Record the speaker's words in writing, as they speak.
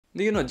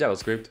Do you know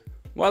JavaScript?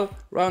 Well,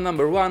 round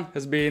number 1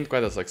 has been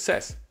quite a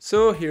success,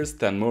 so here's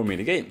 10 more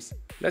minigames.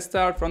 Let's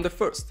start from the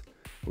first.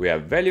 We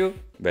have value,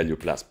 value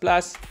plus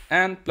plus,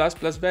 and plus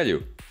plus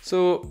value.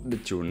 So the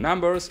two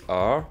numbers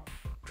are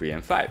 3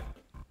 and 5.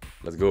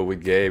 Let's go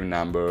with game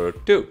number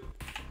 2.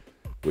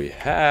 We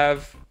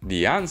have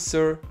the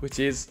answer, which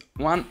is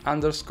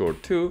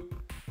 1_2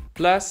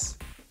 plus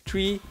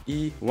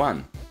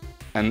 3e1.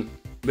 And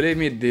believe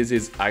me, this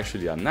is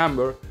actually a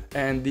number,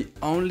 and the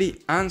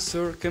only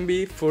answer can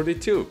be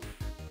 42.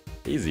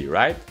 Easy,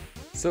 right?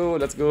 So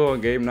let's go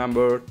on game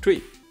number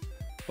 3.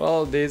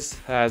 Well, this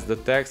has the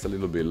text a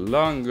little bit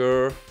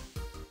longer.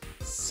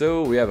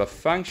 So we have a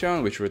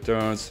function which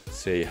returns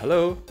say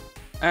hello,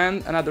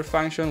 and another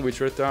function which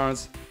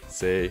returns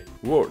say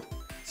word.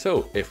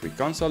 So if we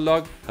console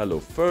log hello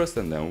first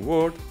and then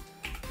word,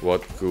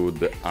 what could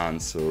the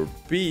answer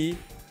be?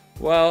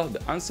 Well,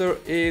 the answer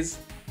is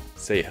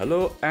say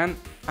hello and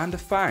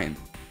undefined.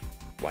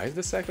 Why is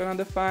the second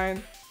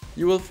undefined?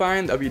 You will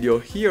find a video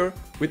here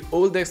with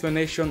all the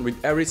explanation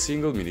with every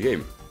single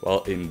minigame.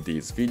 Well, in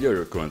this video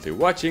you're currently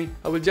watching,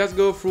 I will just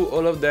go through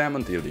all of them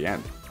until the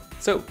end.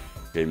 So,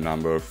 game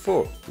number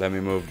 4. Let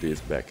me move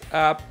this back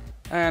up.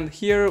 And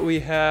here we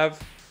have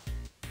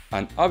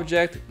an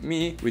object,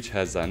 me, which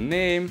has a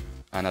name,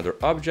 another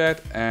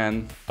object,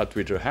 and a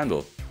Twitter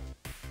handle.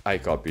 I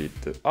copied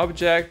the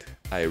object,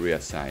 I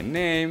reassign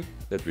name,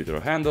 the Twitter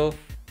handle,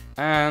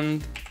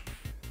 and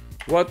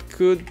what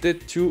could the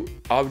two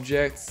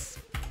objects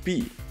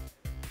be?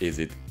 Is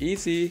it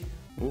easy?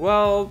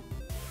 Well,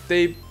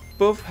 they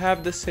both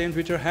have the same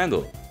Twitter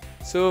handle.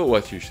 So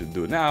what you should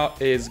do now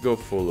is go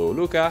follow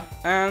Luca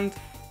and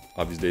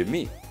obviously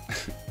me.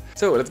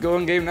 So let's go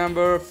on game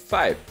number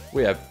 5.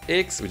 We have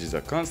x, which is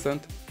a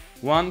constant,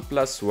 1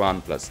 plus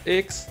 1 plus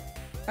x,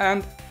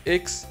 and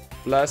x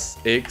plus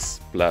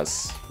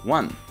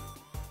 1.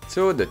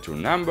 So the two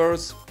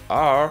numbers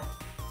are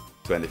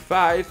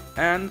 25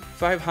 and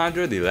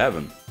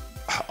 511.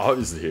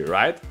 Obviously,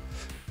 right?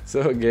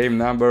 So game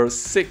number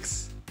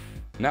 6.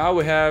 Now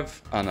we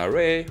have an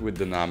array with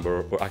the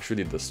number, or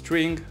actually the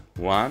string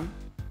 1,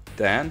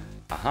 10,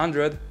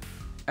 100,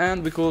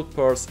 and we could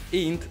parse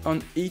int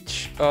on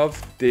each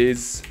of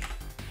these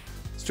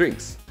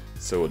strings.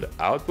 So the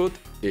output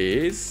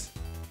is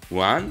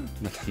 1,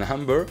 not a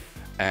number,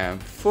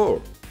 and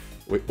 4.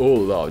 We all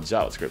love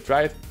JavaScript,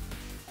 right?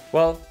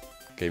 Well,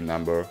 game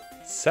number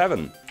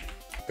 7.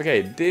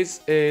 Okay,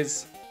 this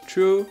is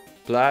true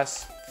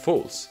plus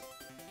false.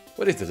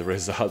 What is the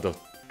result of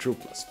true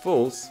plus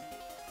false?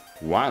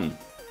 1.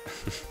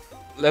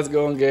 Let's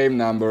go on game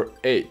number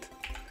 8.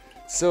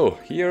 So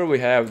here we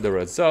have the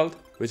result,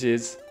 which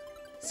is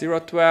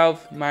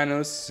 012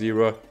 minus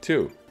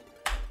 02.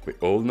 We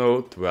all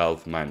know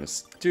 12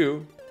 minus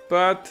 2,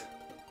 but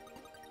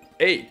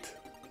 8.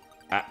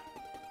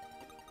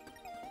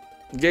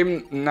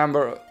 Game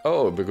number,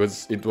 oh,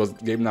 because it was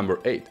game number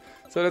 8.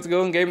 So let's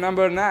go on game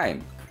number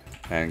 9.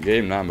 And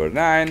game number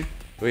 9,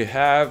 we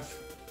have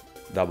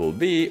double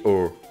B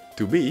or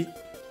to be,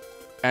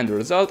 and the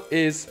result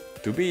is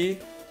to be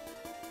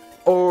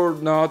or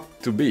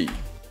not to be.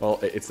 Well,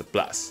 it's a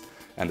plus,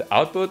 and the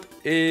output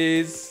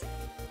is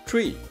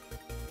 3.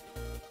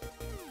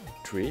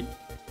 3?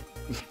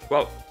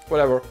 Well,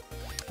 whatever.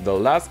 The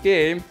last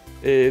game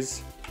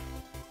is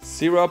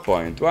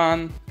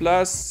 0.1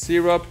 plus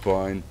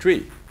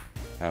 0.3,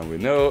 and we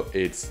know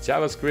it's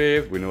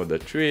JavaScript, we know the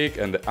trick,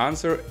 and the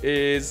answer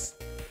is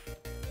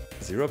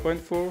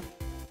 0.4.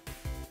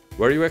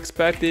 Were you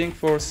expecting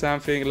for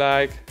something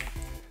like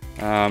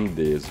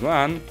this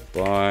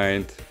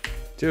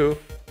 1.2?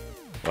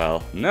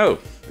 Well, no,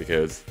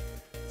 because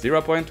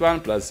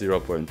 0.1 plus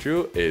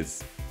 0.2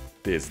 is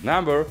this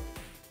number,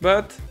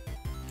 but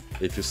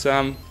if you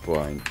sum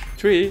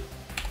 0.3,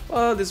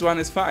 well, this one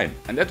is fine.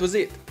 And that was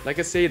it. Like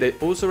I said, I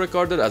also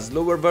recorded a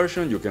slower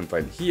version you can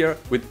find here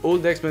with all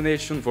the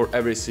explanation for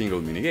every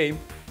single minigame.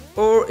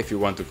 Or if you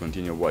want to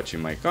continue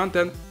watching my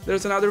content,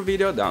 there's another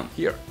video down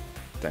here.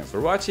 Thanks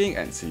for watching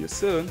and see you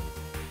soon!